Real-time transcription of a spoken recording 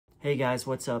Hey guys,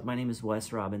 what's up? My name is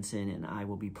Wes Robinson and I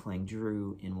will be playing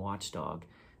Drew in Watchdog.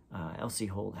 Elsie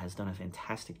Holt has done a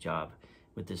fantastic job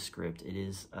with this script. It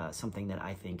is something that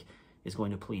I think is going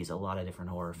to please a lot of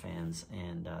different horror fans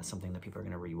and something that people are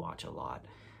going to rewatch a lot.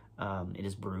 It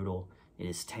is brutal. It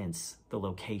is tense. The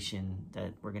location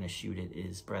that we're going to shoot it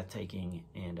is breathtaking,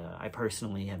 and I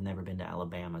personally have never been to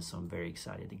Alabama, so I'm very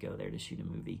excited to go there to shoot a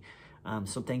movie.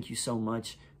 So thank you so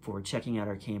much for checking out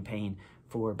our campaign,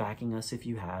 for backing us if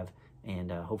you have,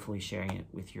 and hopefully sharing it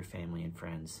with your family and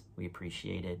friends. We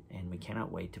appreciate it, and we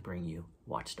cannot wait to bring you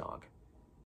Watchdog.